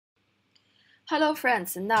Hello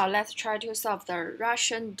friends, now let's try to solve the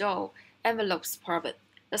Russian doll envelopes problem.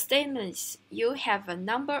 The statement is you have a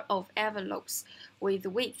number of envelopes with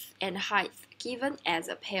width and height given as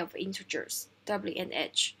a pair of integers, w and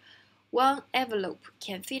h. One envelope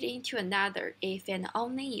can fit into another if and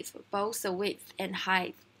only if both the width and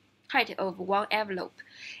height of one envelope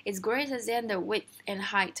is greater than the width and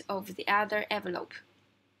height of the other envelope.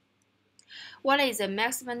 What is the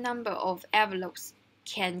maximum number of envelopes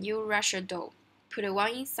can you rush a doll? Put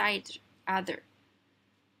one inside the other.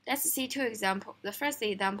 Let's see two examples. The first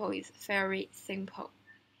example is very simple.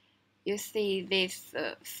 You see these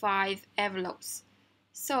 5 envelopes.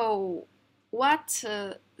 So what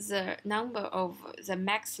the number of the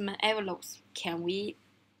maximum envelopes can we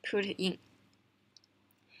put in?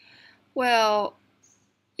 Well,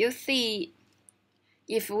 you see,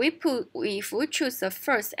 if we choose the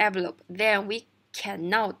first envelope, then we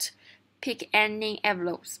cannot pick any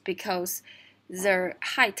envelopes because the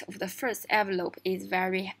height of the first envelope is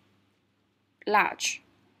very large.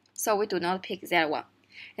 So we do not pick that one.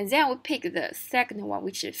 And then we pick the second one,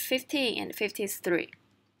 which is 15 and 53.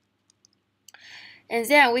 And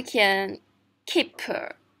then we can pick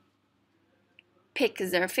the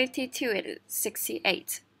 52 and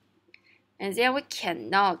 68. And then we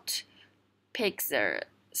cannot pick the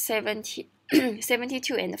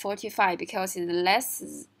 72 and 45 because it's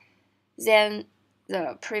less than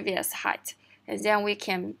the previous height. And then we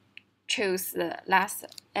can choose the last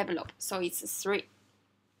envelope, so it's 3.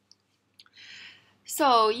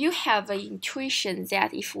 So you have an intuition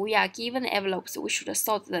that if we are given envelopes, we should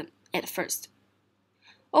sort them at first.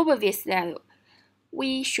 Obvious that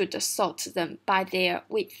we should sort them by their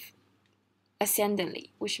width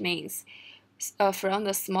ascendingly, which means from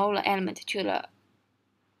the smaller element to the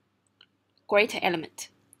greater element.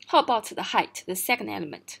 How about the height, the second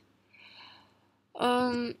element?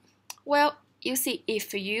 Well, you see,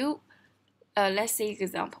 if you, let's see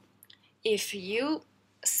example. If you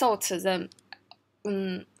sort them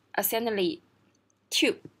ascendingly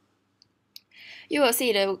 2, you will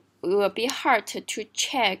see that it will be hard to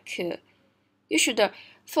check. You should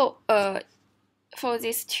for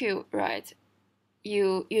this 2, right?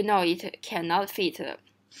 You know it cannot fit in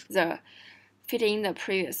the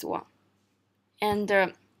previous one,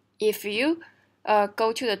 and if you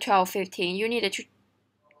go to the 12, 15, you need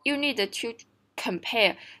to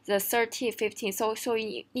compare the 30, 15. So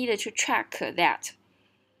you need to track that.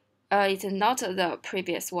 It's not the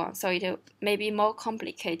previous one, so it may be more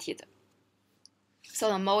complicated. So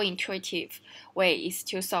the more intuitive way is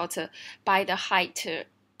to sort by the height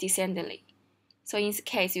descendingly. So in this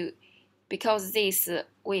case, because this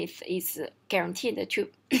width is guaranteed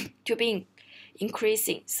to be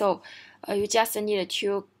increasing, so you just need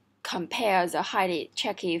to compare the height,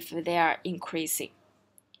 check if they are increasing.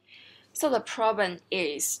 So the problem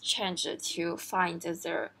is changed to find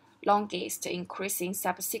the longest increasing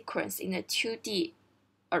subsequence in the 2D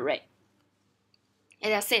array.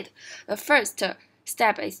 As I said, the first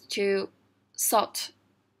step is to sort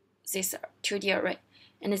this 2D array,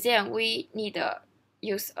 and then we need to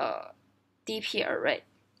use a DP array.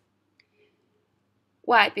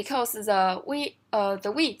 Why? Because the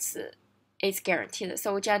width is guaranteed,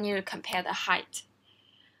 so we just need to compare the height.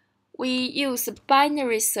 We use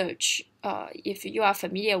binary search. If you are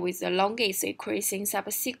familiar with the longest increasing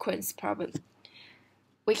subsequence problem,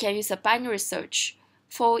 we can use a binary search.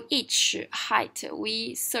 For each height,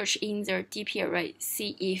 we search in the DP array,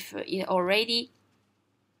 see if it already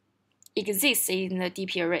exists in the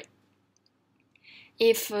DP array.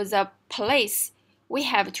 If the place we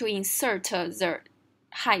have to insert the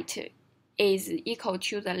height is equal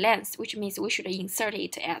to the length, which means we should insert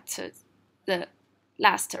it at the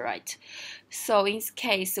last, right? So in this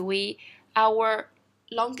case, our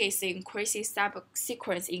longest increasing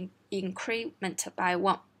subsequence increment by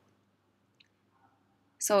 1.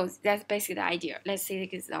 So that's basically the idea. Let's see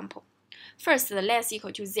the example. First, the length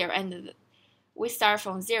equal to 0, and we start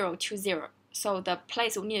from 0 to 0. So the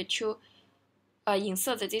place we need to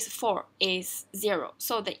insert this 4 is 0.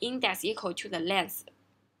 So the index equal to the length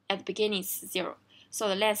at the beginning is 0. So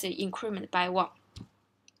the length is increment by 1.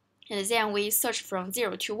 And then we search from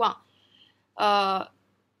 0 to 1.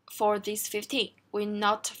 For this 15, we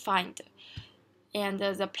not find. And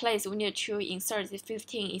the place we need to insert this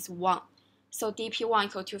 15 is 1. So dp1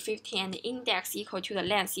 equal to 15, and the index equal to the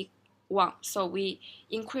length 1. So we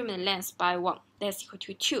increment the length by 1. That's equal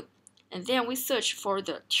to 2. And then we search for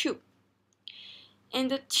the 2. And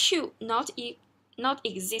the 2 not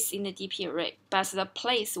exists in the DP array, but the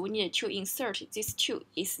place we need to insert this 2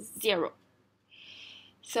 is 0.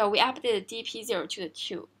 So we update the DP0 to the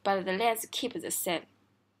 2, but the length keeps the same.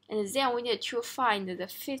 and then we need to find the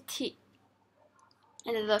 50,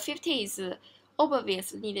 and the 50 is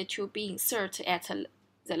obviously needed to be inserted at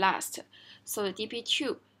the last, so the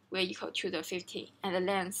dp2 will equal to the 15, and the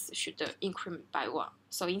length should increment by 1.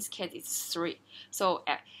 So in this case, it's 3. So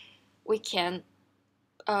we can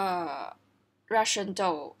ration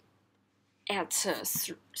dough at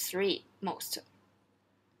 3 most.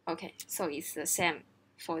 Okay, so it's the same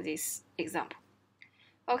for this example.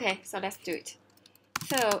 Okay, so let's do it.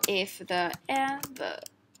 So if the envelopes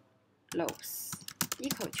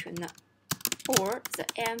equal to none, or the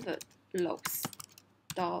envelopes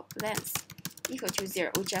dot length equal to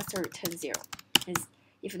 0, we just return 0. And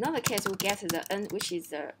if not the case, we get the n, which is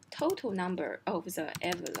the total number of the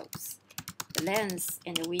envelopes, the length,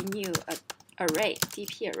 and we knew an array,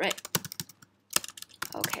 dp array.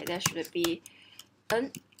 Okay, that should be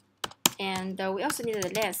n. And we also need the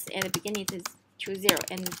length at the beginning to 0,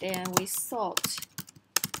 and then we sort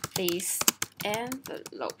these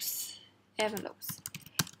envelopes.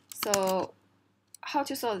 So how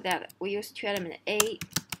to solve that? We use two elements a,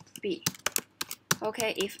 b.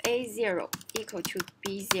 Okay, if a0 equal to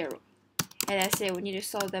b0, and I say we need to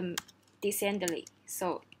solve them descendingly.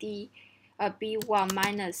 So b1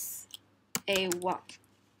 minus a1.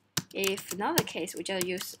 If not the case, we just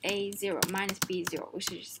use a0 minus b0,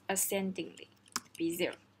 which is ascendingly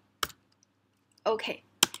b0. Okay,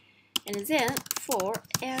 and then for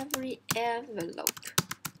every envelopes,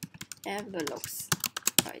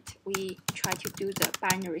 right, we try to do the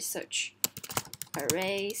binary search.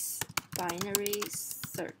 Arrays binary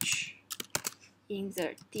search in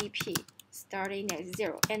the dp, starting at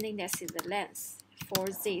 0, ending at the length for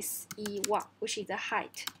this e1, which is the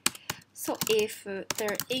height. So if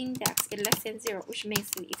the index is less than 0, which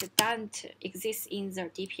means it doesn't exist in the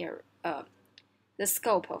dp the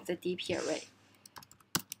scope of the dp array.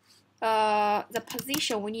 The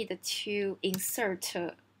position we need to insert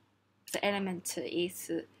the element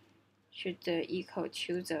should equal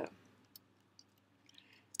to the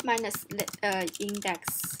minus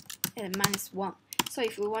index and minus 1. So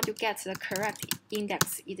if we want to get the correct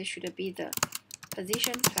index, it should be the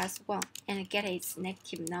position plus 1 and get its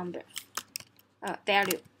negative number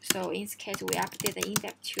value. So in this case, we update the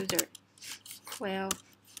index to the 12.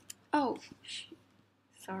 Oh,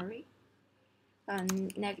 sorry.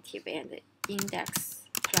 Negative and index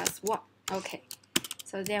plus 1. Okay.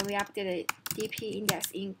 So then we update the dp index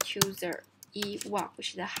into the e1, which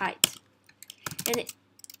is the height. And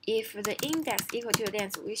if the index equal to the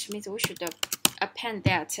length, which means we should append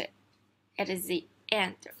that at the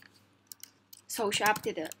end. So we should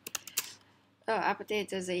update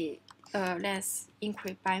the length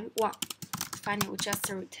increase by 1. Finally, we just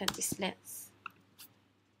return this length.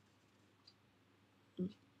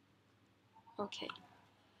 Okay.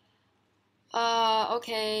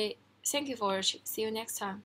 Okay. Thank you for watching. See you next time.